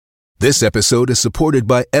This episode is supported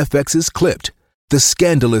by FX's Clipped, the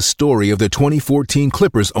scandalous story of the 2014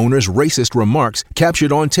 Clippers owner's racist remarks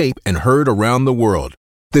captured on tape and heard around the world.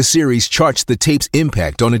 The series charts the tape's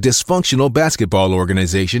impact on a dysfunctional basketball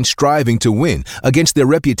organization striving to win against their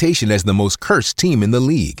reputation as the most cursed team in the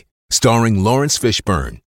league. Starring Lawrence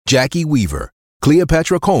Fishburne, Jackie Weaver,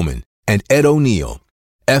 Cleopatra Coleman, and Ed O'Neill.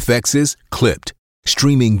 FX's Clipped,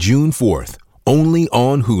 streaming June 4th, only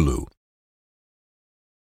on Hulu.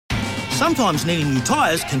 Sometimes needing new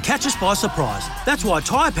tyres can catch us by surprise. That's why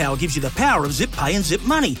Tyre Power gives you the power of Zip Pay and Zip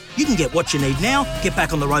Money. You can get what you need now, get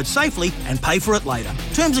back on the road safely and pay for it later.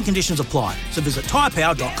 Terms and conditions apply. So visit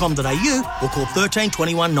tyrepower.com.au or call 13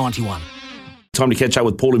 21 91. Time to catch up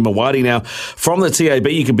with Paulie Mawadi now. From the TAB,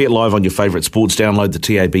 you can bet live on your favourite sports. Download the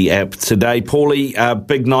TAB app today. Paulie,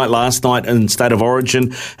 big night last night in State of Origin,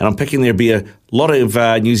 and I'm picking there'll be a lot of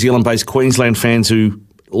New Zealand-based Queensland fans who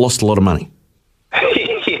lost a lot of money.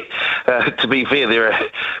 To be fair, there are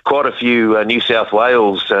quite a few New South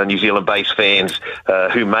Wales, New Zealand-based fans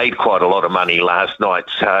who made quite a lot of money last night.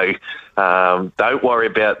 So don't worry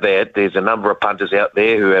about that. There's a number of punters out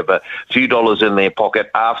there who have a few dollars in their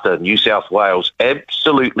pocket after New South Wales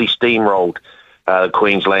absolutely steamrolled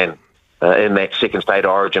Queensland in that second State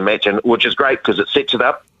of Origin match, and which is great because it sets it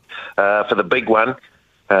up for the big one,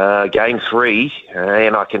 Game 3.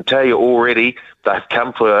 And I can tell you already they've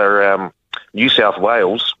come for New South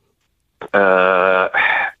Wales.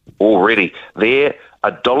 Already they're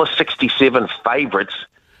 $1.67 favourites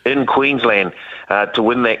in Queensland to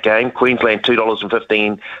win that game. Queensland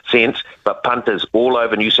 $2.15, but punters all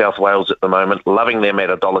over New South Wales at the moment, loving them at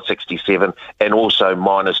 $1.67 and also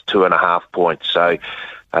minus 2.5 points. So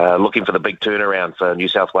looking for the big turnaround for New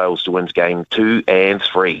South Wales to win game 2 and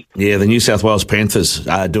 3. Yeah, the New South Wales Panthers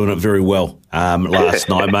are doing it very well last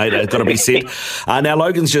night, mate. Got to be said. Now,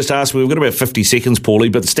 Logan's just asked, we've got about 50 seconds, Paulie,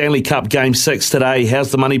 but the Stanley Cup Game 6 today,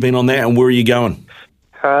 how's the money been on that and where are you going?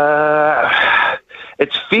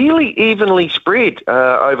 It's fairly evenly spread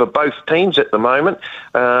over both teams at the moment.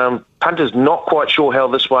 Punters not quite sure how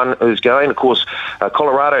this one is going. Of course,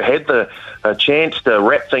 Colorado had the chance to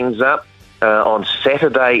wrap things up on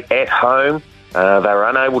Saturday at home. They were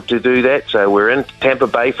unable to do that, so we're in Tampa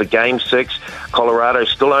Bay for Game 6. Colorado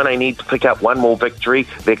still only need to pick up one more victory.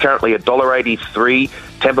 They're currently $1.83.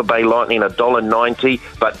 Tampa Bay Lightning $1.90.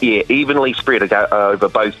 But yeah, evenly spread over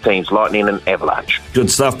both teams, Lightning and Avalanche. Good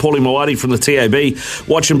stuff. Paulie Mawadi from the TAB.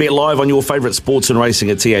 Watch and bet live on your favourite sports and racing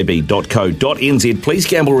at tab.co.nz. Please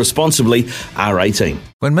gamble responsibly. R18.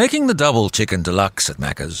 When making the double chicken deluxe at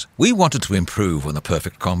Macca's, we wanted to improve on the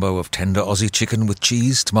perfect combo of tender Aussie chicken with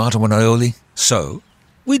cheese, tomato and aioli. So,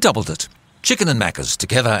 we doubled it. Chicken and Macca's,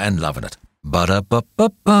 together and loving it.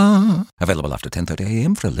 Ba-da-ba-ba-ba. Available after 10:30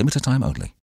 a.m. for a limited time only.